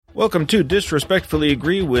Welcome to Disrespectfully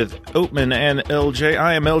Agree with Oatman and LJ.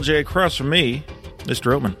 I am LJ. Across from me,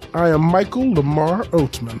 Mr. Oatman. I am Michael Lamar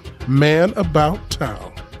Oatman, man about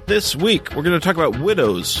town. This week, we're going to talk about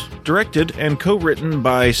Widows, directed and co-written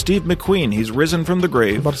by Steve McQueen. He's risen from the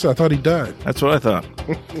grave. I was about to say, I thought he died. That's what I thought.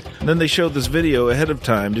 And then they showed this video ahead of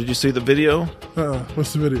time. Did you see the video?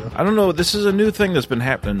 What's the video? I don't know. This is a new thing that's been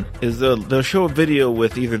happening. Is they'll show a video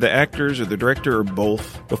with either the actors or the director or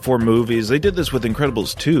both before movies. They did this with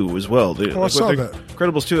Incredibles 2 as well. I saw that.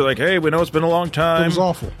 Incredibles 2, like, hey, we know it's been a long time. It was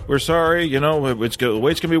awful. We're sorry. You know, the wait's going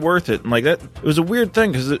to be worth it. And like that, it was a weird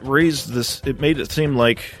thing because it made it seem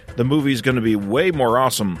like the movie's going to be way more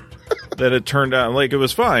awesome than it turned out. Like, it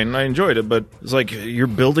was fine. I enjoyed it, but it's like you're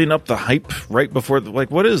building up the hype right before,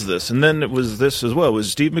 like, what is this? And then it was this as well. It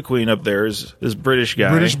was Steve McQueen up there, this British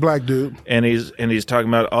guy. British black dude. And he's talking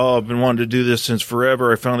about, oh, I've been wanting to do this since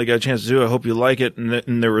forever. I finally got a chance to do it. I hope you like it.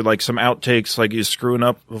 And there were, like, some outtakes, like he's screwing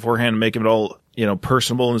up beforehand and making it all, you know,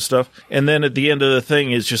 personable and stuff. And then at the end of the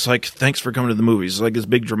thing, it's just like, thanks for coming to the movies. It's like this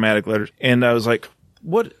big dramatic letter. And I was like,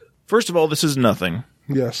 what? First of all, this is nothing.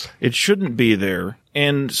 Yes. It shouldn't be there.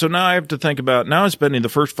 And so now I have to think about, now I'm spending the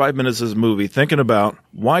first 5 minutes of this movie thinking about,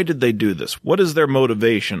 why did they do this? What is their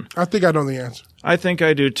motivation? I think I know the answer. I think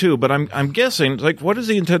I do too, but I'm guessing, like, what is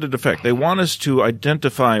the intended effect? They want us to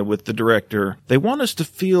identify with the director. They want us to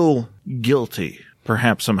feel guilty,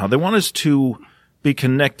 perhaps somehow. They want us to be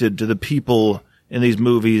connected to the people in these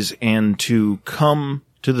movies and to come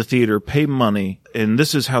to the theater, pay money, and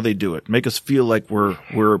this is how they do it. Make us feel like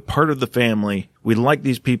we're part of the family. We like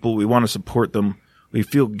these people. We want to support them. We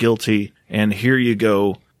feel guilty, and here you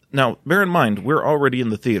go. Now, bear in mind, we're already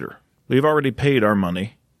in the theater. We've already paid our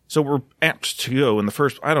money, so we're apt to go in the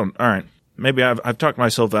first. All right. Maybe I've talked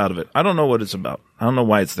myself out of it. I don't know what it's about. I don't know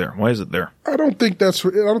why it's there. Why is it there? I don't think it's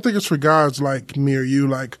for guys like me or you.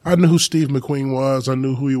 Like, I knew who Steve McQueen was. I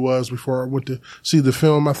knew who he was before I went to see the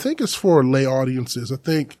film. I think it's for lay audiences. I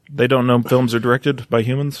think they don't know films are directed by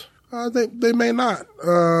humans. They may not.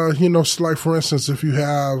 Like, for instance, if you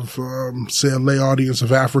have, say, a lay audience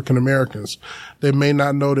of African Americans, they may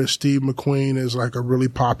not know that Steve McQueen is like a really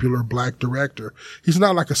popular black director. He's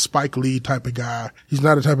not like a Spike Lee type of guy. He's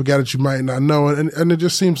not the type of guy that you might not know. And it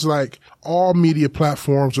just seems like all media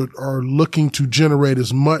platforms are looking to generate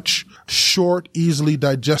as much short, easily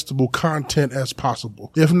digestible content as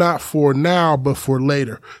possible. If not for now, but for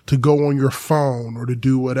later, to go on your phone or to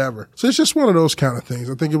do whatever. So it's just one of those kind of things.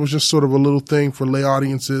 I think it was just sort of a little thing for lay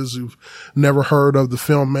audiences who've never heard of the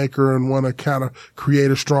filmmaker and want to kind of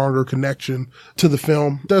create a stronger connection to the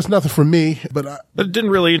film. That's nothing for me, but it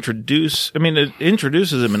didn't really introduce. I mean, it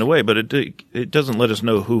introduces him in a way, but it doesn't let us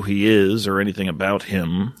know who he is or anything about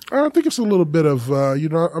him. I think it's a little bit of, I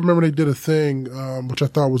remember they did a thing, which I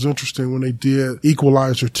thought was interesting when they did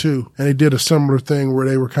Equalizer 2, and they did a similar thing where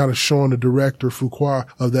they were kind of showing the director, Fuqua,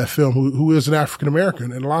 of that film, who is an African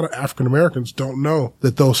American, and a lot of African Americans don't know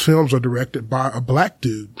that those films are directed by a black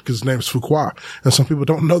dude because his name is Fuqua, and some people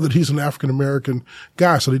don't know that he's an African American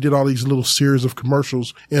guy. So they did all these little series of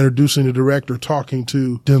commercials introducing the director, talking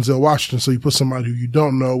to Denzel Washington. So you put somebody who you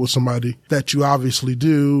don't know with somebody that you obviously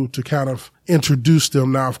do to kind of introduce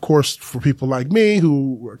them. Now, of course, for people like me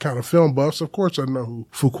who are kind of film buffs, of course I know who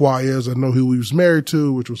Fuqua is. I know who he was married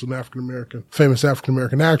to, which was an famous African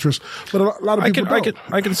American actress. But a lot of people don't.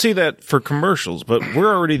 I can see that for commercials, but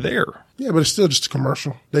we're already there. Yeah, but it's still just a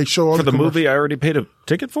commercial. They show all for the movie I already paid a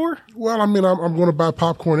ticket for. Well, I mean, I'm going to buy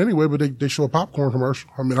popcorn anyway, but they show a popcorn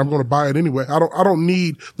commercial. I mean, I'm going to buy it anyway. I don't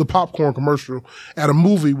need the popcorn commercial at a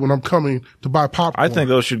movie when I'm coming to buy popcorn. I think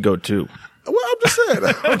those should go too. Well,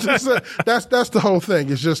 I'm just saying. That's the whole thing.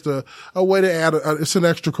 It's just a way to add it's an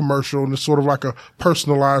extra commercial, and it's sort of like a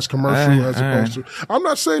personalized commercial as opposed to. I'm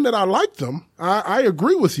not saying that I like them. I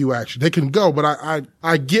agree with you, actually. They can go, but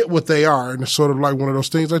I get what they are, and it's sort of like one of those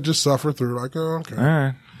things I just suffer through. Like, oh, okay. All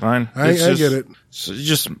right. Fine. I get it. So you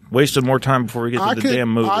just wasted more time before we get to the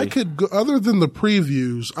damn movie. I could go, other than the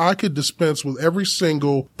previews, I could dispense with every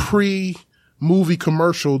single pre-movie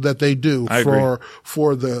commercial that they do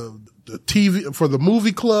for the TV, for the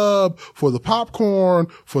movie club, for the popcorn,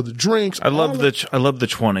 for the drinks. I love the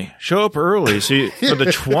 20. Show up early for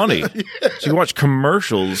the 20. Yeah. So you watch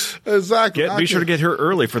commercials. Exactly. Be sure to get here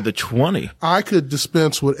early for the 20. I could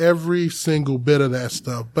dispense with every single bit of that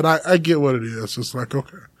stuff, but I get what it is. It's like,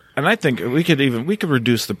 okay. And I think we could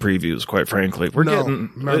reduce the previews, quite frankly. The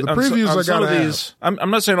previews I got these.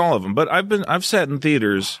 I'm not saying all of them, but I've sat in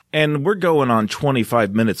theaters and we're going on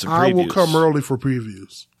 25 minutes of previews. I will come early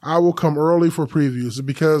for previews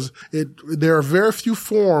because there are very few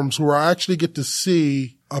forums where I actually get to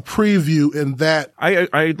see a preview in that.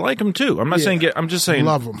 I like them too. I'm not saying I'm just saying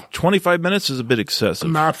love them. 25 minutes is a bit excessive.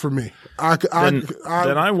 Not for me.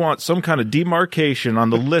 Then I want some kind of demarcation on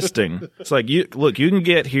the listing. It's like, you can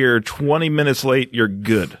get here 20 minutes late, you're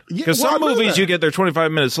good. Because some movies you get there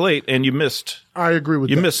 25 minutes late and you missed. I agree with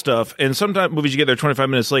that. You missed stuff. And sometimes movies you get there 25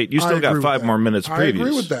 minutes late, you still got 5 more minutes previews. I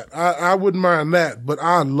agree with that. I wouldn't mind that, but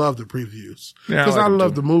I love the previews. Because I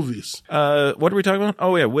love the movies. What are we talking about?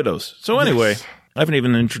 Oh, yeah, Widows. So anyway, I haven't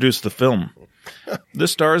even introduced the film.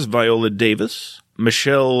 This stars Viola Davis,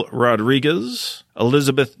 Michelle Rodriguez,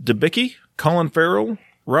 Elizabeth Debicki, Colin Farrell,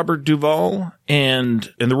 Robert Duvall,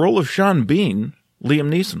 and in the role of Sean Bean, Liam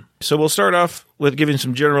Neeson. So we'll start off with giving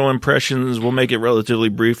some general impressions. We'll make it relatively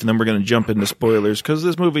brief, and then we're going to jump into spoilers, because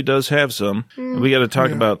this movie does have some. And we got to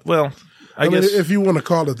talk about, well, I guess mean, if you want to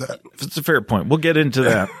call it that. It's a fair point. We'll get into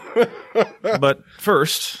that. But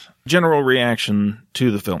first, general reaction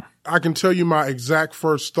to the film. I can tell you my exact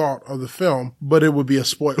first thought of the film, but it would be a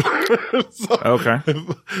spoiler. Okay.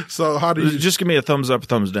 So how do you... Just give me a thumbs up,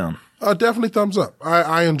 thumbs down. Definitely thumbs up.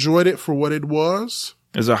 I enjoyed it for what it was.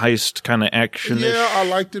 Is a heist kind of action-ish? Yeah, I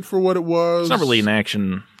liked it for what it was. It's not really an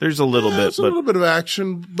action. There's a little bit. It's a little bit of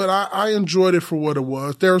action, but I enjoyed it for what it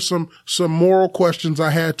was. There are some moral questions I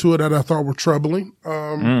had to it that I thought were troubling.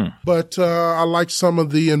 But I liked some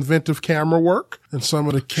of the inventive camera work and some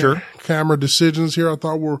of the camera decisions here I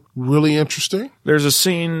thought were really interesting. There's a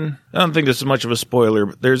scene, I don't think this is much of a spoiler,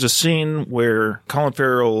 but there's a scene where Colin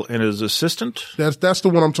Farrell and his assistant. That's the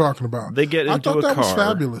one I'm talking about. They get into a car. I thought that was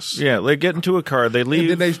fabulous. Yeah, they get into a car. They leave.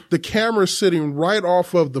 And then the camera's sitting right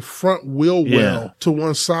off of the front wheel well to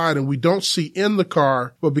one side, and we don't see in the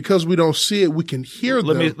car, but because we don't see it, we can hear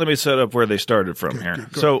them. Let me set up where they started from here.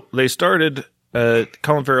 So they started.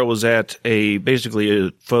 Colin Farrell was at basically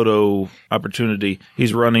a photo opportunity.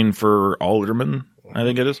 He's running for alderman, I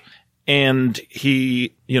think it is. And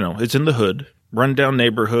he, it's in the hood, rundown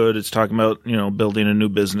neighborhood. It's talking about, building a new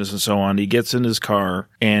business and so on. He gets in his car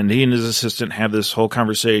and he and his assistant have this whole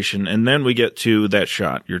conversation. And then we get to that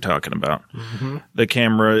shot you're talking about. Mm-hmm. The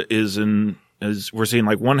camera we're seeing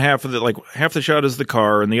like one half of half the shot is the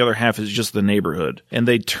car and the other half is just the neighborhood. And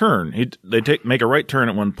they turn, make a right turn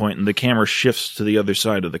at one point and the camera shifts to the other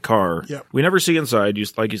side of the car. Yep. We never see inside,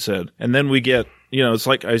 like you said. And then we get, it's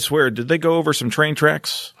like, I swear, did they go over some train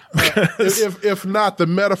tracks? If not, the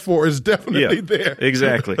metaphor is definitely there.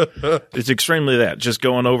 Exactly. It's extremely that. Just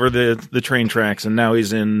going over the train tracks, and now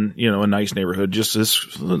he's in, a nice neighborhood. Just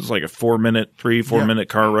it's like a 4 minute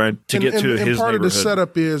car ride to get to his neighborhood. And part of the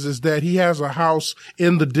setup is that he has a house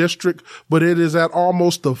in the district, but it is at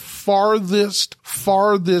almost the farthest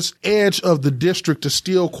edge of the district to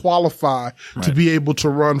still qualify to be able to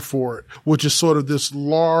run for it, which is sort of this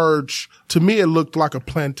large, to me it looked like a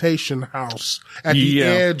plantation house at the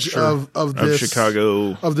edge of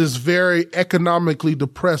Chicago, of this very economically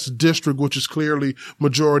depressed district, which is clearly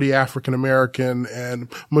majority African American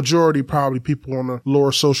and majority probably people on the lower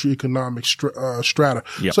socioeconomic strata.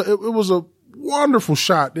 Yep. So it was a wonderful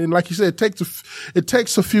shot, and like you said, it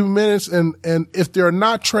takes a few minutes, and if there are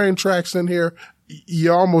not train tracks in here,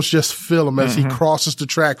 you almost just feel him as he crosses the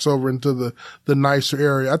tracks over into the nicer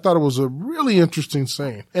area. I thought it was a really interesting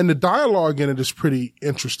scene. And the dialogue in it is pretty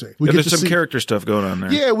interesting. There's some character stuff going on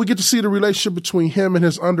there. Yeah, we get to see the relationship between him and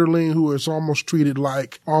his underling, who is almost treated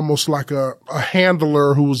almost like a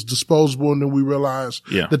handler who was disposable, and then we realize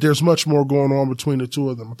that there's much more going on between the two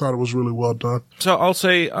of them. I thought it was really well done. So I'll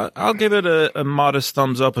say, I'll give it a modest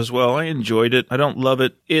thumbs up as well. I enjoyed it. I don't love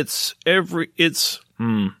it.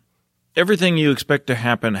 Everything you expect to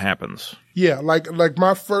happen happens. Yeah, like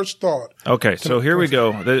my first thought. Okay, so here we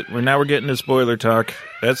go. Now we're getting to spoiler talk.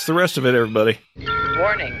 That's the rest of it, everybody.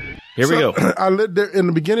 Warning. Here we go. I lived there in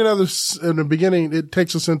the beginning it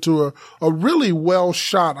takes us into a really well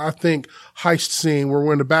shot, I think, heist scene where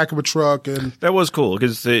we're in the back of a truck, and that was cool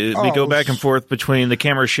because we go back and forth between the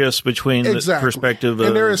camera shifts between the perspective of,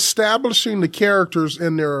 and they're establishing the characters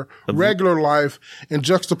in their regular life and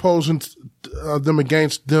juxtaposing them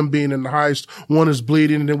against them being in the heist. One is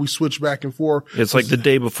bleeding, and then we switch back and forth. It's like the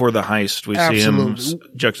day before the heist. We see him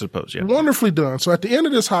juxtaposed. Yeah, wonderfully done. So at the end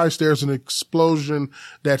of this heist, there's an explosion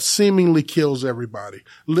that seemingly kills everybody.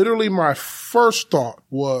 Literally, my first thought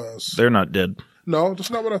was, they're not dead. No, that's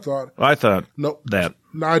not what I thought. I thought that.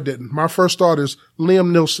 No, I didn't. My first thought is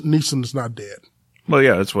Liam Neeson is not dead. Well,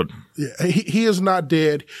 yeah, that's what. Yeah, he is not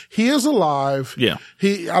dead. He is alive. Yeah.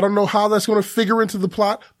 I don't know how that's going to figure into the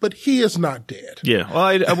plot, but he is not dead. Yeah.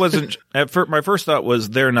 Well, I wasn't, my first thought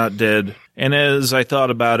was they're not dead. And as I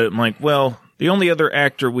thought about it, I'm like, well, the only other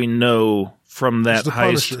actor we know from that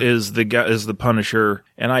heist is the Punisher,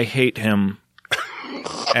 and I hate him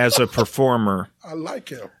as a performer. I like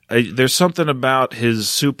him. There's something about his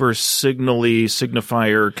super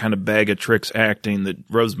signifier kind of bag of tricks acting that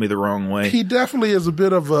rubs me the wrong way. He definitely is a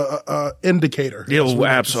bit of a indicator. Yeah,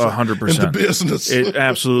 absolutely, 100%. In the business. It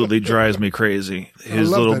absolutely drives me crazy. His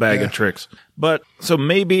little bag of tricks. But so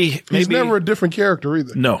maybe he's never a different character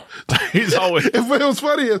either. No, he's always. What was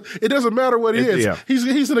funny is it doesn't matter what he is. Yeah.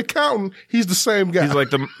 He's an accountant. He's the same guy. He's like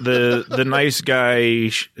the nice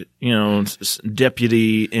guy,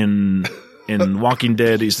 deputy in Walking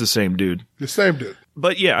Dead. He's the same dude. The same dude.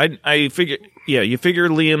 But yeah, I figure. Yeah, you figure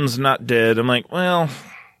Liam's not dead. I'm like, well,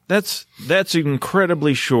 that's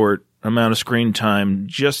incredibly short amount of screen time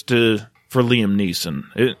just for Liam Neeson,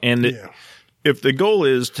 if the goal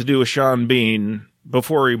is to do a Sean Bean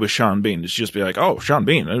before he was Sean Bean, it's just be like, oh, Sean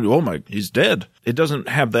Bean, oh my, he's dead. It doesn't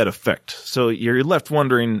have that effect. So you're left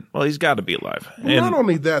wondering, well, he's got to be alive. Well, not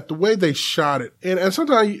only that, the way they shot it, and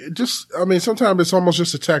sometimes sometimes it's almost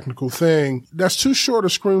just a technical thing. That's too short a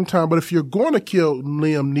screen time, but if you're going to kill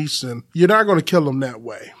Liam Neeson, you're not going to kill him that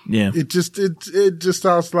way. Yeah. It just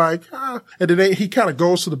sounds like, and then he kind of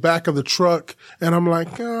goes to the back of the truck, and I'm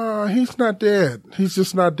like, he's not dead. He's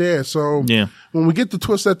just not dead. So when we get the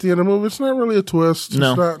twist at the end of the movie, it's not really a twist.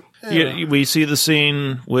 No. We see the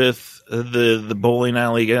scene with the bowling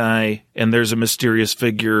alley guy, and there's a mysterious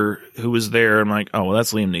figure who was there. I'm like, oh, well,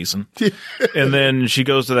 that's Liam Neeson. And then she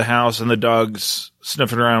goes to the house, and the dog's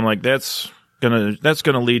sniffing around. I'm like, that's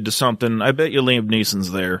gonna lead to something. I bet you Liam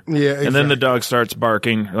Neeson's there. Yeah, exactly. And then the dog starts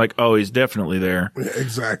barking, like, oh, he's definitely there. Yeah,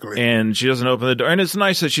 exactly. And she doesn't open the door. And it's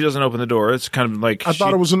nice that she doesn't open the door. It's kind of like I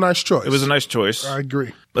thought it was a nice choice. It was a nice choice. I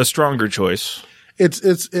agree. A stronger choice.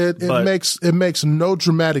 It makes no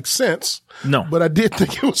dramatic sense. No. But I did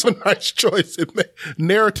think it was a nice choice. It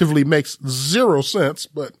narratively makes zero sense,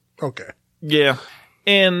 but okay. Yeah.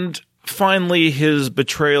 And finally, his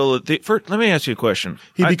betrayal. Let me ask you a question.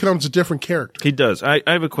 He becomes a different character. He does. I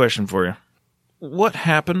have a question for you. What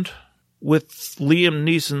happened with Liam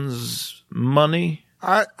Neeson's money?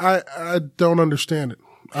 I don't understand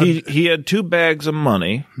it. He had 2 bags of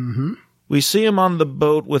money. Mm-hmm. We see him on the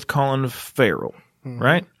boat with Colin Farrell,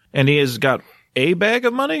 right? And he has got a bag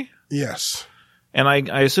of money? Yes. And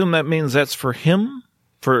I assume that means that's for him?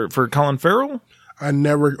 For Colin Farrell? I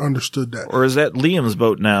never understood that. Or is that Liam's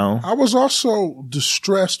boat now? I was also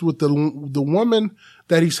distressed with the woman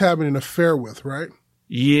that he's having an affair with, right?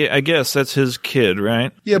 Yeah, I guess that's his kid,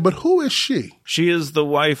 right? Yeah, but who is she? She is the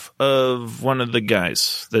wife of one of the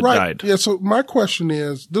guys that died. Yeah, so my question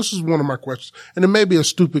is, this is one of my questions, and it may be a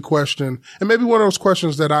stupid question, and maybe one of those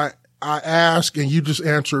questions that I ask and you just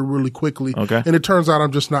answer it really quickly. Okay. And it turns out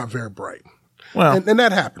I'm just not very bright. Well, and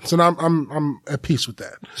that happens, and I'm at peace with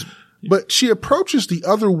that. But she approaches the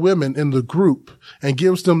other women in the group and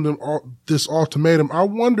gives them this ultimatum. I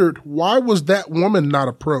wondered, why was that woman not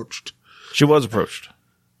approached? She was approached.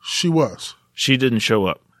 She was. She didn't show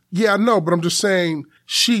up. Yeah, I know, but I'm just saying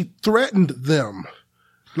she threatened them.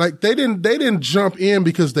 Like they didn't jump in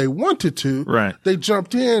because they wanted to. Right. They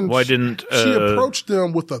jumped in. Why didn't she approached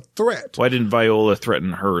them with a threat? Why didn't Viola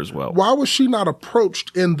threaten her as well? Why was she not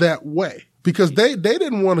approached in that way? Because they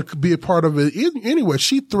didn't want to be a part of it anyway.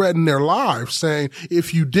 She threatened their lives, saying,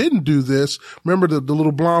 if you didn't do this, remember the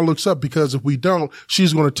little blonde looks up, because if we don't,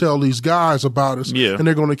 she's going to tell these guys about us, and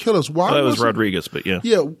they're going to kill us. Why? Well, that was Rodriguez, but yeah.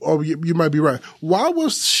 Yeah, you might be right. Why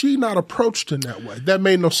was she not approached in that way? That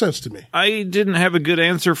made no sense to me. I didn't have a good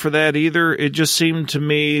answer for that either. It just seemed to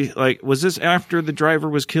me like, was this after the driver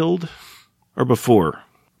was killed or before?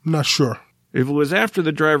 I'm not sure. If it was after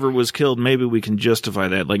the driver was killed, maybe we can justify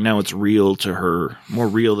that. Like now it's real to her, more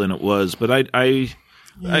real than it was. But I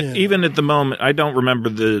even at the moment, I don't remember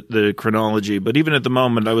the chronology, but even at the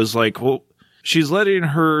moment I was like, well, she's letting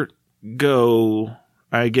her go,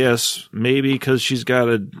 I guess, maybe because she's got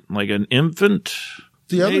an infant.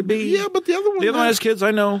 Maybe. But the other one has kids.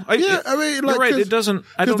 I know. You're right. It doesn't.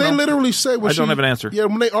 I don't know. Because they literally say, I don't have an answer. Yeah,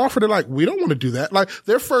 when they offered it, like, we don't want to do that. Like,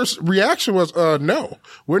 their first reaction was, no,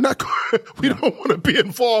 we're not. We don't want to be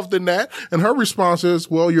involved in that. And her response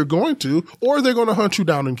is, well, you're going to, or they're going to hunt you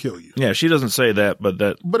down and kill you. Yeah, she doesn't say that,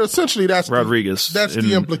 but essentially that's Rodriguez. That's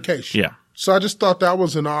the implication. Yeah. So I just thought that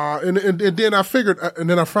was an odd, and then I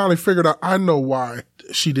finally figured out, I know why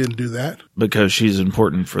she didn't do that. Because she's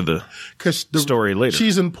important for the story later.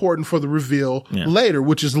 She's important for the reveal later,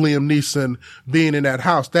 which is Liam Neeson being in that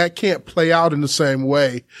house. That can't play out in the same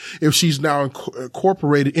way if she's now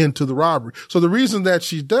incorporated into the robbery. So the reason that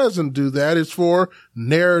she doesn't do that is for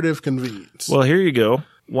narrative convenience. Well, here you go.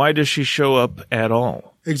 Why does she show up at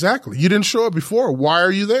all? Exactly. You didn't show up before. Why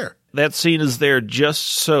are you there? that scene is there just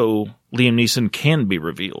so Liam Neeson can be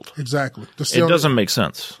revealed. Exactly. It doesn't make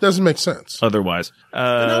sense. Doesn't make sense. Otherwise.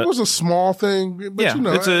 And that was a small thing, but yeah, you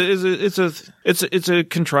know. It's a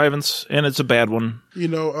contrivance, and it's a bad one. You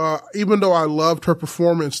know, even though I loved her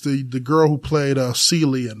performance, the girl who played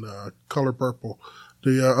Celie in Color Purple,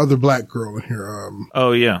 the other black girl in here.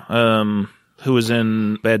 Oh, yeah. Who was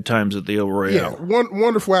in Bad Times at the El Royale. Yeah,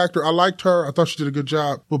 wonderful actor. I liked her. I thought she did a good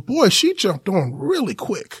job. But boy, she jumped on really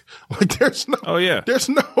quick. Like there's no. Oh yeah. There's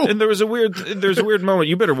no. And there's a weird moment.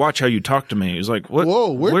 You better watch how you talk to me. He's like, what?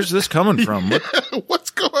 Whoa, where's this coming from?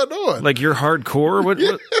 What's going on? Like you're hardcore? What?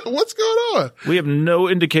 What's going on? We have no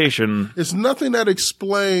indication. It's nothing that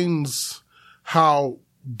explains how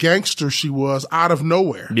gangster she was out of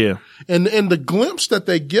nowhere. Yeah. And the glimpse that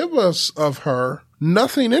they give us of her,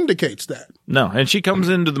 nothing indicates that. No, and she comes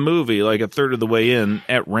into the movie like a third of the way in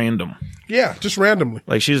at random. Yeah, just randomly.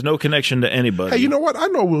 Like she has no connection to anybody. Hey, you know what? I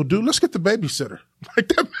know what we'll do. Let's get the babysitter. Like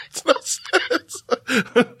that makes no sense.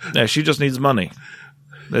 Yeah, she just needs money.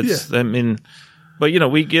 I mean, but you know,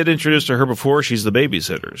 we get introduced to her before she's the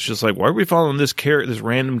babysitter. It's just like, why are we following this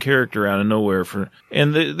random character out of nowhere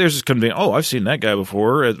and there's this convenient, oh, I've seen that guy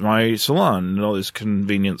before at my salon and all this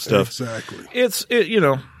convenient stuff. Exactly.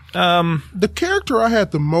 The character I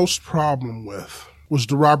had the most problem with was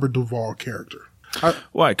the Robert Duvall character.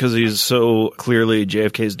 Why? Because he's so clearly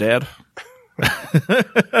JFK's dad?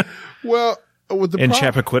 Well, with and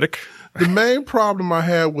Chappaquiddick? The main problem I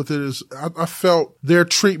had with it is I felt their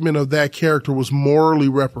treatment of that character was morally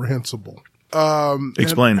reprehensible.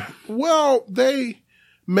 Explain. They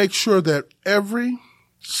make sure that every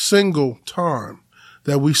single time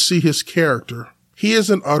that we see his character, he is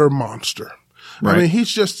an utter monster. Right. I mean, he's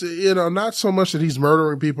just, not so much that he's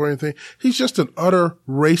murdering people or anything. He's just an utter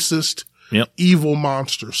racist, evil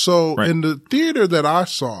monster. So in the theater that I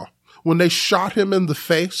saw, when they shot him in the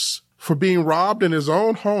face for being robbed in his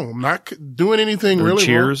own home, not doing anything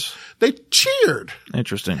really wrong, they cheered.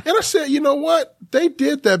 Interesting. And I said, you know what? They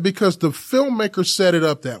did that because the filmmaker set it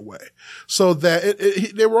up that way. So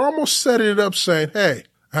that they were almost setting it up saying, hey,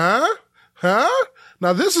 huh?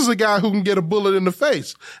 Now this is a guy who can get a bullet in the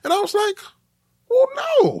face. And I was like, well,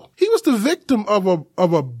 no, he was the victim of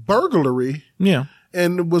a burglary. Yeah.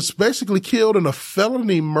 And was basically killed in a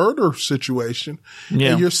felony murder situation.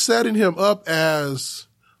 Yeah. And you're setting him up as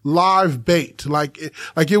live bait. Like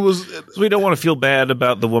it was. So we don't want to feel bad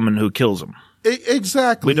about the woman who kills him.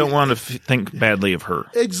 Exactly. We don't want to think badly of her.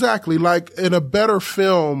 Exactly. Like in a better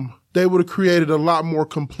film, they would have created a lot more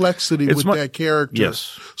complexity with that character.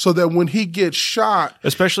 Yes. So that when he gets shot.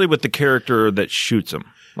 Especially with the character that shoots him.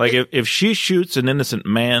 Like if she shoots an innocent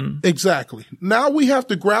man. Exactly. Now we have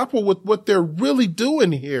to grapple with what they're really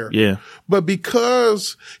doing here. Yeah. But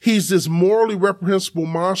because he's this morally reprehensible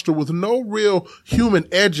monster with no real human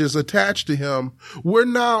edges attached to him, we're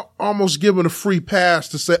now almost given a free pass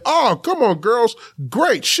to say, oh, come on, girls.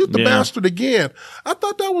 Great. Shoot the bastard again. I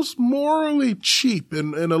thought that was morally cheap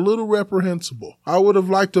and a little reprehensible. I would have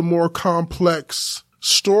liked a more complex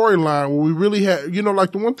storyline where we really had,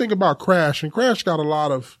 like the one thing about Crash, and Crash got a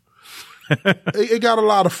lot of, it got a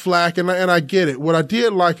lot of flack, and I get it. What I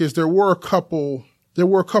did like is there were a couple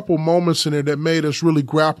moments in it that made us really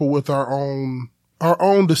grapple with our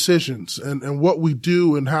own decisions and what we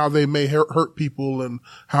do and how they may hurt people and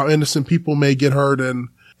how innocent people may get hurt. And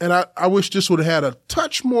I wish this would have had a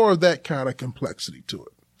touch more of that kind of complexity to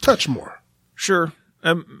it. Touch more. Sure.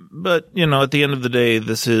 But at the end of the day,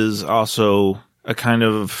 this is also a kind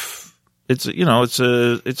of, it's a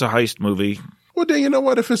heist movie. Well, then you know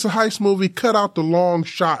what? If it's a heist movie, cut out the long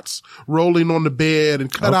shots rolling on the bed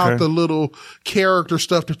and cut out the little character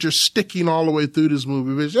stuff that you're sticking all the way through this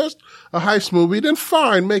movie. If it's just a heist movie, then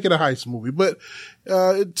fine, make it a heist movie. But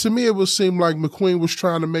to me, it would seem like McQueen was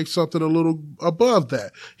trying to make something a little above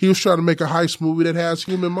that. He was trying to make a heist movie that has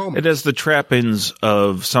human moments. It has the trappings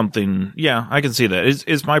of something. Yeah, I can see that.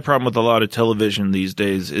 It's my problem with a lot of television these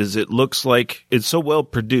days is it looks like it's so well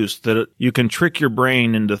produced that you can trick your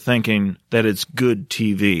brain into thinking that it's good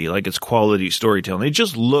TV, like it's quality storytelling. It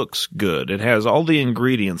just looks good. It has all the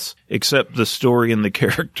ingredients except the story and the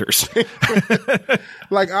characters.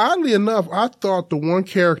 Like, oddly enough, I thought the one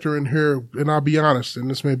character in here, and I'll be honest, and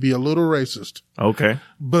this may be a little racist. Okay.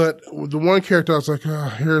 But the one character, I was like,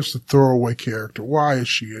 here's the throwaway character. Why is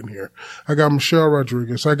she in here? I got Michelle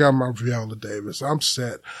Rodriguez. I got my Viola Davis. I'm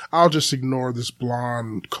set. I'll just ignore this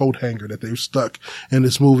blonde coat hanger that they've stuck in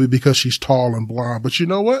this movie because she's tall and blonde. But you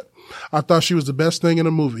know what? I thought she was the best thing in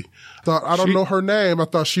the movie. I don't know her name. I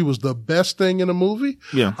thought she was the best thing in the movie.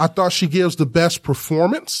 Yeah. I thought she gives the best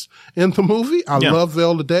performance in the movie. I love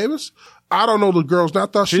Viola Davis. I don't know the girls. I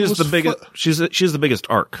thought she was the biggest. She's the biggest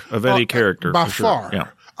arc of any character by for sure. far. Yeah.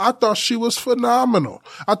 I thought she was phenomenal.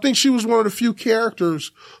 I think she was one of the few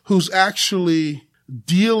characters who's actually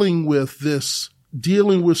dealing with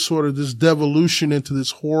sort of this devolution into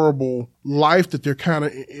this horrible life that they're kind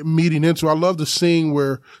of meeting into. I love the scene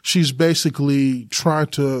where she's basically trying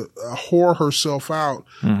to whore herself out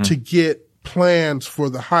to get plans for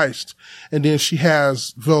the heist. And then she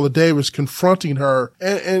has Viola Davis confronting her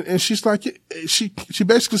and she's like, she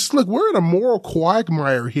basically says, look, we're in a moral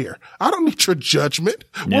quagmire here. I don't need your judgment.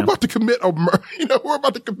 Yeah. We're about to commit we're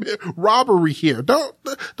about to commit robbery here.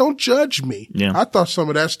 Don't judge me. Yeah. I thought some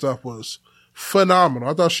of that stuff was phenomenal.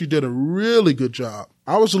 I thought she did a really good job.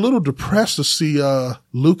 I was a little depressed to see,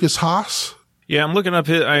 Lucas Haas. Yeah, I'm looking up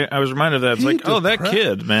his, I was reminded of that. It's like, that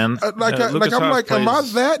kid, man. I'm like, am I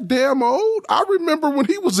that damn old? I remember when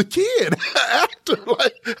he was a kid. Actor,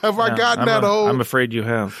 like, have I gotten that old? I'm afraid you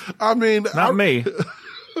have. I mean, not me,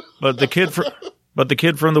 but the kid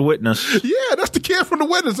from The Witness. Yeah, that's the kid from The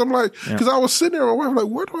Witness. I'm like, because I was sitting there, my wife was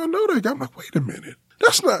like, where do I know that guy? I'm like, wait a minute.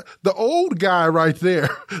 That's not the old guy right there.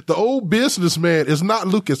 The old businessman is not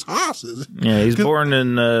Lucas Haas. Yeah, he's born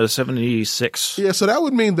in 76. Yeah, so that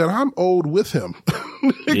would mean that I'm old with him.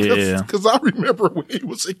 Because I remember when he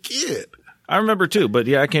was a kid. I remember too, but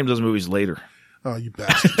yeah, I came to those movies later. Oh, you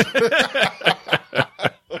bastard.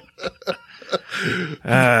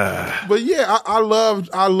 But yeah, I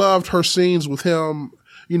loved her scenes with him,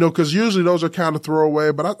 because usually those are kind of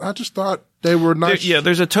throwaway, but I just thought they were nice.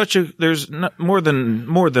 There's more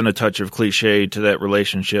than a touch of cliche to that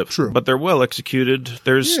relationship. True. But they're well executed.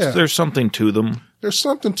 There's something to them. There's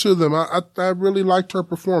something to them. I really liked her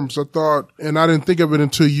performance. I thought, and I didn't think of it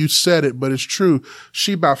until you said it, but it's true.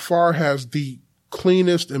 She by far has the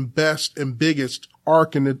cleanest and best and biggest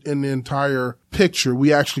arc in the entire picture.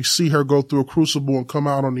 We actually see her go through a crucible and come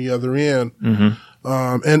out on the other end.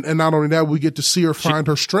 Mm-hmm. And not only that, we get to see her find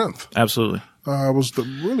her strength. Absolutely. It was the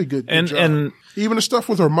really good job. And even the stuff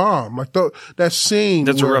with her mom, like that scene.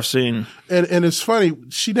 That's a rough scene. And it's funny.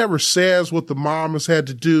 She never says what the mom has had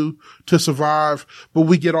to do to survive, but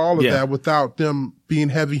we get all of that without them being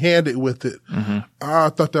heavy handed with it. Mm-hmm. I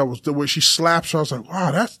thought that was the way she slaps her. I was like,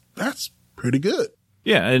 wow, that's pretty good.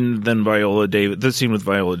 Yeah. And then the scene with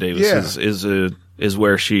Viola Davis is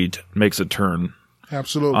where she makes a turn.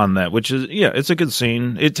 Absolutely. On that, which is, it's a good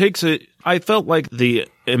scene. I felt like the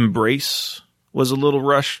embrace was a little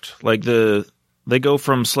rushed. Like they go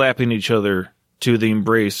from slapping each other to the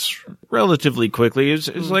embrace relatively quickly. It's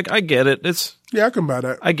like, I get it. I can buy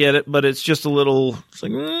that. I get it, but it's just a little, it's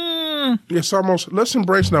like, It's almost, let's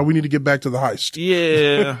embrace now. We need to get back to the heist.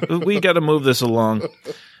 Yeah. We got to move this along.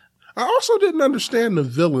 I also didn't understand the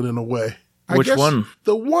villain in a way. Which one?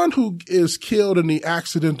 The one who is killed in the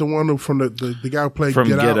accident, the one from the guy who played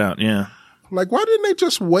Get Out. Out, yeah. Like, why didn't they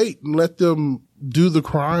just wait and let them do the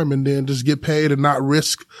crime and then just get paid and not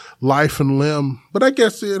risk life and limb? But I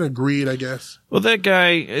guess it agreed, I guess. Well, that guy,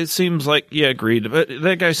 it seems like, agreed. But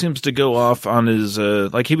that guy seems to go off on his,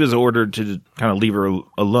 like he was ordered to kind of leave her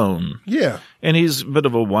alone. Yeah. And he's a bit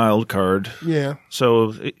of a wild card. Yeah.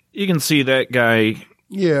 So you can see that guy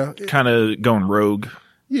kind of going rogue.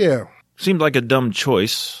 Yeah. Seemed like a dumb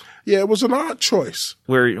choice. Yeah, it was an odd choice.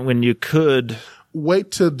 When you could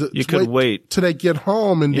wait till they get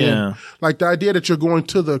home, and then like the idea that you're going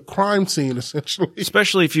to the crime scene essentially.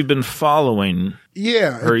 Especially if you've been following.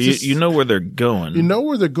 Yeah, or you know where they're going. You know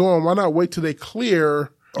where they're going. Why not wait till they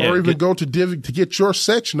clear? Or even go to to get your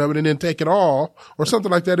section of it and then take it all or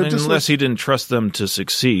something like that. Unless he didn't trust them to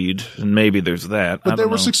succeed, and maybe there's that. But they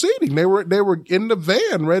were succeeding. They were in the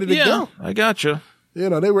van ready to go. I gotcha.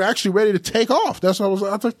 They were actually ready to take off. That's what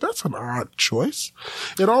I thought, that's an odd choice.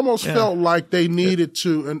 It almost felt like they needed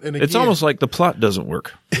to, and again, it's almost like the plot doesn't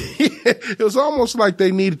work. It was almost like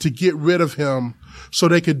they needed to get rid of him so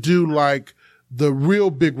they could do like the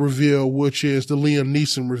real big reveal, which is the Liam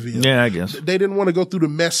Neeson reveal. Yeah, I guess. They didn't want to go through the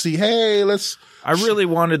messy, I really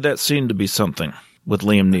wanted that scene to be something with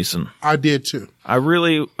Liam Neeson. I did too. I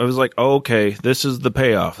was like, oh, okay, this is the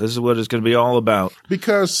payoff. This is what it's going to be all about.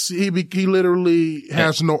 Because he literally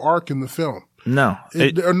has no arc in the film. No.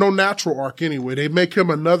 No natural arc anyway. They make him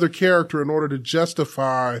another character in order to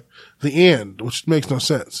justify the end, which makes no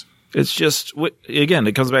sense. It's just, again,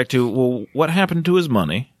 it comes back to, well, what happened to his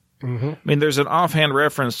money? Mm-hmm. I mean, there's an offhand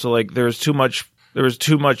reference to like, there was too much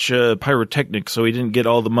pyrotechnics, so he didn't get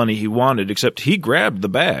all the money he wanted, except he grabbed the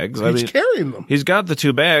bags. He's carrying them. He's got the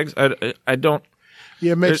 2 bags. I don't.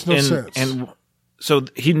 Yeah, it makes no sense. And so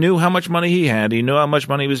he knew how much money he had. He knew how much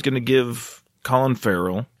money he was going to give Colin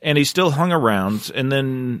Farrell, and he still hung around. And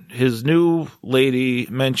then his new lady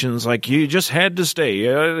mentions, like, you just had to stay.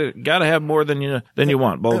 You got to have more than you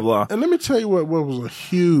want, blah, blah, blah. And let me tell you what was a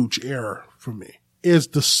huge error for me is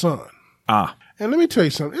the son. Ah. And let me tell you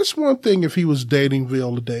something. It's one thing if he was dating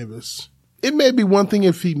Viola Davis. It may be one thing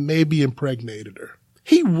if he maybe impregnated her.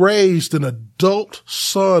 He raised an adult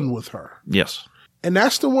son with her. Yes. And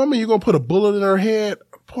that's the woman you're going to put a bullet in her head?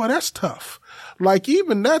 Boy, that's tough. Like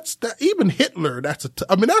even Hitler, that's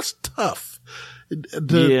tough.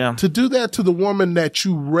 To do that to the woman that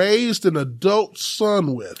you raised an adult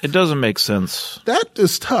son with. It doesn't make sense. That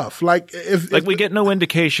is tough. Like if we get no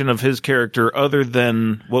indication of his character other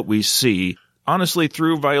than what we see, honestly,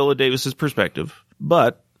 through Viola Davis's perspective.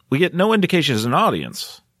 But we get no indication as an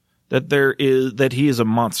audience that he is a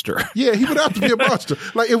monster. Yeah, he would have to be a monster.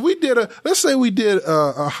 Like if let's say we did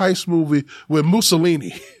a heist movie with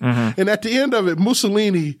Mussolini, and at the end of it,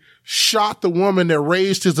 Mussolini shot the woman that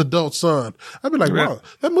raised his adult son. I'd be like, wow,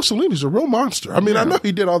 that Mussolini's a real monster. I mean, I know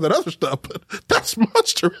he did all that other stuff, but that's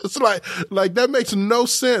monstrous. Like that makes no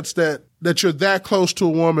sense that you're that close to a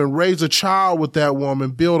woman, raise a child with that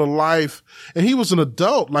woman, build a life. And he was an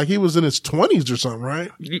adult, like he was in his 20s or something,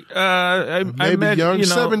 right? Maybe young,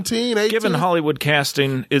 17, 18. Given Hollywood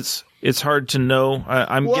casting, it's hard to know.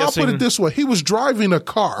 I'm guessing. I'll put it this way. He was driving a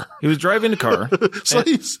car. So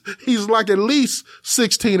he's like at least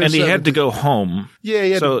 16 or 17. And he had to go home.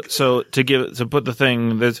 Yeah. So to put the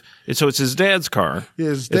thing so it's his dad's car.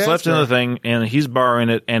 It's left in the thing and he's borrowing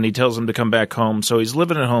it and he tells him to come back home. So he's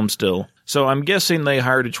living at home still. So I'm guessing they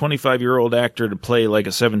hired a 25-year-old actor to play like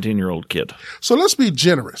a 17-year-old kid. So let's be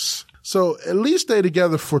generous. So at least stay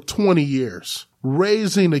together for 20 years,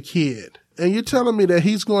 raising a kid. And you're telling me that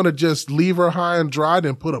he's going to just leave her high and dry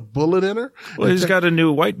and put a bullet in her? Well, he's got a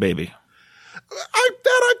new white baby.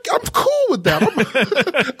 I'm cool with that.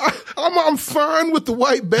 I'm fine with the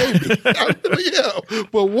white baby. Yeah,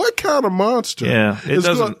 but what kind of monster? Yeah,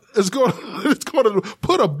 it's going to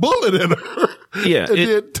put a bullet in her. Yeah, and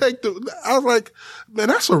then take I was like, man,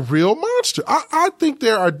 that's a real monster. I think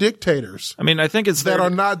there are dictators. I mean, I think it's that are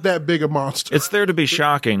not that big a monster. It's there to be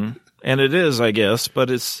shocking, and it is, I guess, but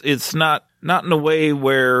it's not in a way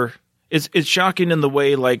where it's shocking in the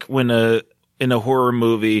way like when in a horror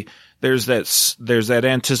movie. There's that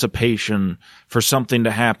anticipation for something to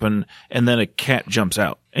happen, and then a cat jumps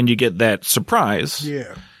out, and you get that surprise.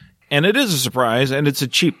 Yeah. And it is a surprise, and it's a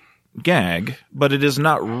cheap gag, but it is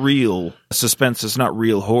not real suspense. It's not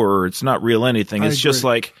real horror. It's not real anything. It's just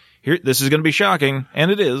like, here, this is going to be shocking, and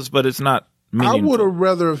it is, but it's not meaningful. I would have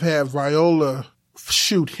rather have had Viola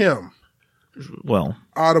shoot him. Well.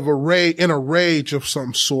 Out of in a rage of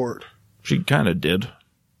some sort. She kind of did.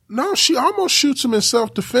 No, she almost shoots him in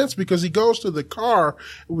self-defense because he goes to the car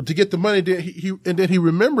to get the money. And then he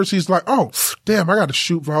remembers, he's like, oh, damn, I got to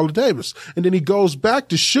shoot Viola Davis. And then he goes back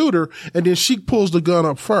to shoot her, and then she pulls the gun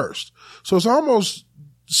up first. So it's almost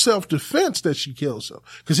self-defense that she kills him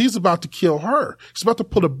because he's about to kill her. He's about to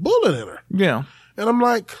put a bullet in her. Yeah. And I'm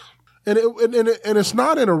like, and it's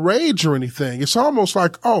not in a rage or anything. It's almost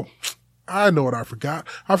like, oh, I know what I forgot.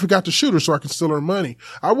 I forgot to shoot her so I can steal her money.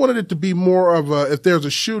 I wanted it to be more of if there's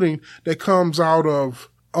a shooting that comes out of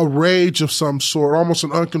a rage of some sort, almost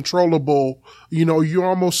an uncontrollable, you're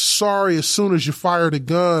almost sorry as soon as you fire the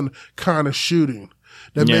gun kind of shooting.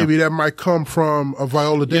 That maybe that might come from a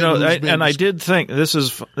Viola Davis. I did think this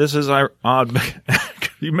is odd.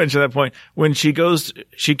 You mentioned that point when she kills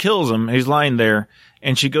him. He's lying there.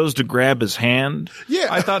 And she goes to grab his hand. Yeah.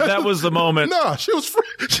 I thought that was the moment. No, she was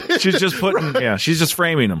she's just putting, she's just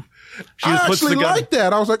framing him. I actually like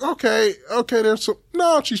that. I was like, okay,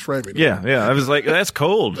 no, she's framing him. Yeah. I was like, that's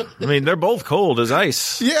cold. I mean, they're both cold as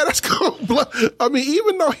ice. Yeah, that's cold. I mean,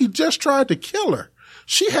 even though he just tried to kill her,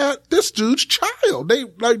 she had this dude's child.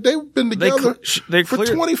 They've been together for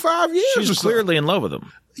 25 years. She's clearly in love with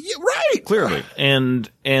him. Yeah, right. Clearly.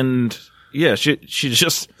 And yeah, she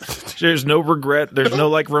just, there's no regret. There's no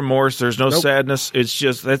like remorse. There's no sadness. It's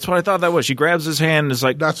just, that's what I thought that was. She grabs his hand and is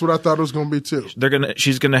like, that's what I thought it was going to be too.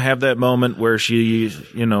 She's going to have that moment where she,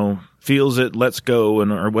 feels it, lets go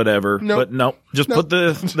or whatever. But no, just put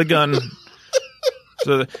the gun.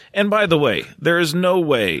 And by the way, there is no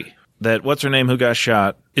way that what's her name who got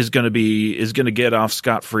shot is going to get off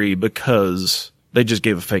scot-free because they just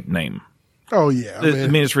gave a fake name. Oh, yeah. I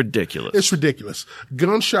mean, it's ridiculous. It's ridiculous.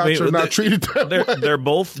 Gunshots are not treated that way. They're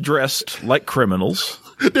both dressed like criminals.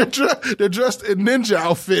 They're dressed in ninja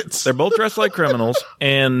outfits. They're both dressed like criminals.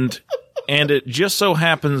 And And it just so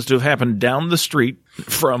happens to have happened down the street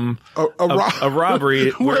from a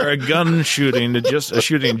robbery where a gun shooting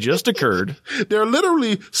just occurred. There are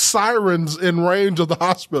literally sirens in range of the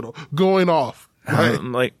hospital going off.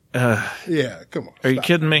 Right? Yeah, come on. Are you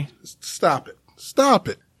kidding me? Stop it. Stop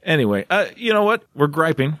it. Anyway, you know what? We're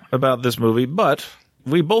griping about this movie, but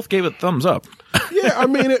we both gave it thumbs up. Yeah, I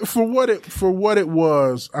mean, for what it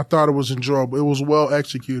was, I thought it was enjoyable. It was well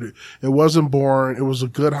executed. It wasn't boring. It was a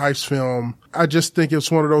good heist film. I just think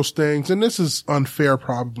it's one of those things, and this is unfair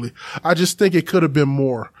probably. I just think it could have been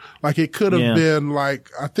more. Like, it could have been like,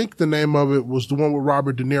 I think the name of it was the one with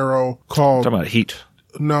Robert De Niro called... Talking about Heat.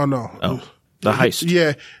 No. Oh, The Heist.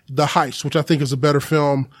 Yeah, The Heist, which I think is a better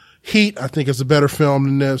film. Heat, I think, is a better film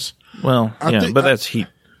than this. Well, but that's Heat.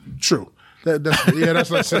 True. That's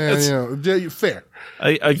like saying, fair.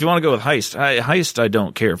 If you want to go with Heist, I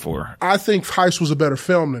don't care for. I think Heist was a better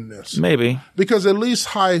film than this. Maybe. Because at least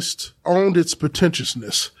Heist owned its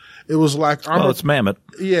pretentiousness. It was like, it's Mammoth.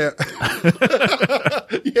 Yeah.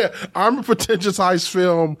 Yeah. I'm a pretentious heist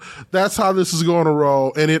film. That's how this is going to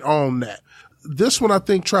roll. And it owned that. This one, I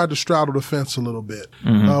think, tried to straddle the fence a little bit,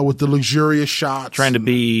 with the luxurious shots. Trying to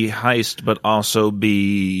be heist, but also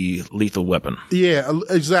be Lethal Weapon. Yeah,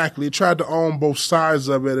 exactly. It tried to own both sides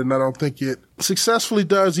of it, and I don't think it successfully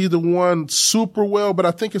does either one super well, but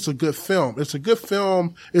I think it's a good film. It's a good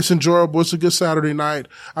film. It's enjoyable. It's a good Saturday night.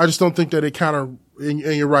 I just don't think that it kind of, and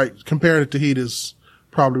you're right, comparing it to Heat is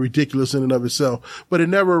probably ridiculous in and of itself, but it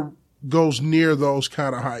never goes near those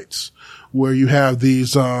kind of heights where you have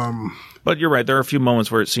these, But you're right. There are a few moments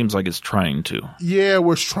where it seems like it's trying to. Yeah,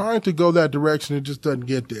 we're trying to go that direction. It just doesn't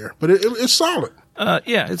get there. But it's solid.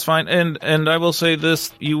 Yeah, it's fine. And I will say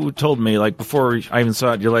this. You told me, like, before I even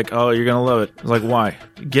saw it, you're like, oh, you're going to love it. I was like, why?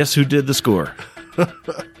 Guess who did the score? I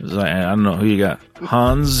was like, I don't know. Who you got?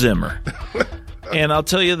 Hans Zimmer. And I'll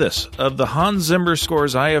tell you this. Of the Hans Zimmer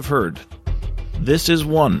scores I have heard, this is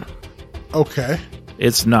one. Okay.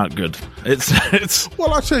 It's not good. It's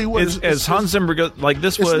well, I'll tell you what. As Hans Zimmer goes, like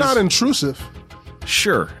this was... It's not intrusive.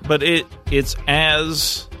 Sure, but it's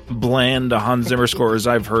as bland a Hans Zimmer score as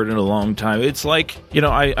I've heard in a long time. It's like,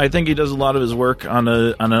 I think he does a lot of his work on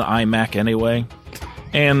an iMac anyway.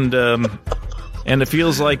 And it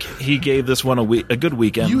feels like he gave this one a good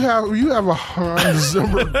weekend. You have a Hans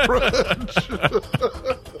Zimmer grudge.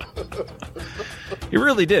 It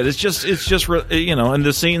really did. It's just in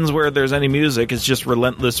the scenes where there's any music, it's just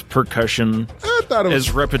relentless percussion. I thought it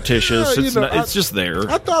was repetitious. It's just there.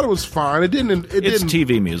 I thought it was fine. It's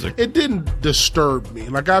TV music. It didn't disturb me.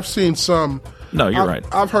 Like, I've seen some. No, you're right.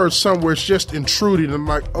 I've heard some where it's just intruding. And I'm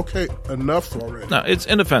like, okay, enough already. No, it's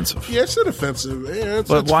inoffensive. Yeah, it's inoffensive. Yeah,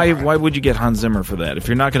 but why would you get Hans Zimmer for that? If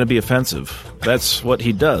you're not going to be offensive, that's what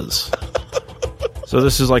he does. So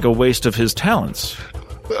this is like a waste of his talents.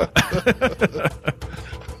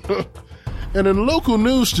 And in local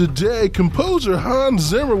news today, composer Hans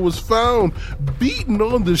Zimmer was found beaten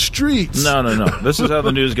on the streets. No. This is how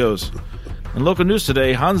the news goes. In local news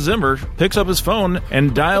today, Hans Zimmer picks up his phone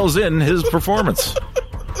and dials in his performance.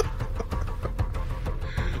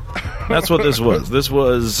 That's what this was. This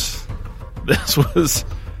was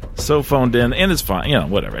so phoned in, and it's fine.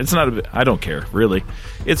 Whatever. It's not I don't care, really.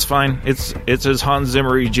 It's fine. It's as Hans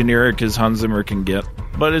Zimmer-y generic as Hans Zimmer can get.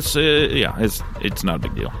 But it's not a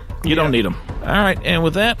big deal. You don't need them. All right, and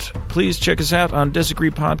with that, please check us out on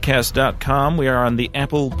disagreepodcast.com. We are on the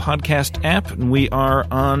Apple Podcast app, and we are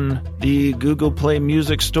on the Google Play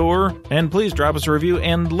Music Store. And please drop us a review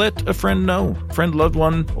and let a friend know. Friend, loved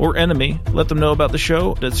one, or enemy. Let them know about the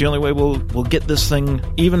show. That's the only way we'll get this thing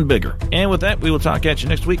even bigger. And with that, we will talk at you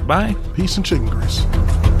next week. Bye. Peace and chicken grease.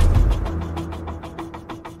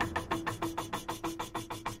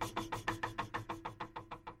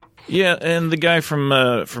 Yeah, and the guy from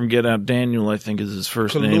Get Out, Daniel, I think is his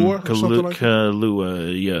first name.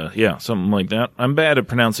 Kaluuya. Yeah, something like that. I'm bad at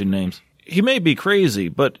pronouncing names. He may be crazy,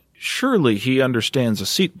 but surely he understands a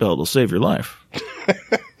seatbelt will save your life.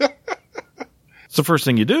 It's the first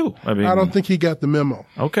thing you do. I don't think he got the memo.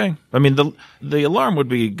 Okay. I mean, the alarm would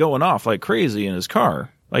be going off like crazy in his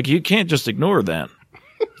car. Like, you can't just ignore that.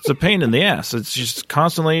 It's a pain in the ass. It's just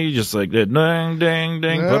constantly just like, ding, ding,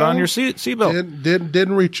 ding, put on your seatbelt.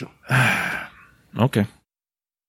 Didn't reach him. Okay.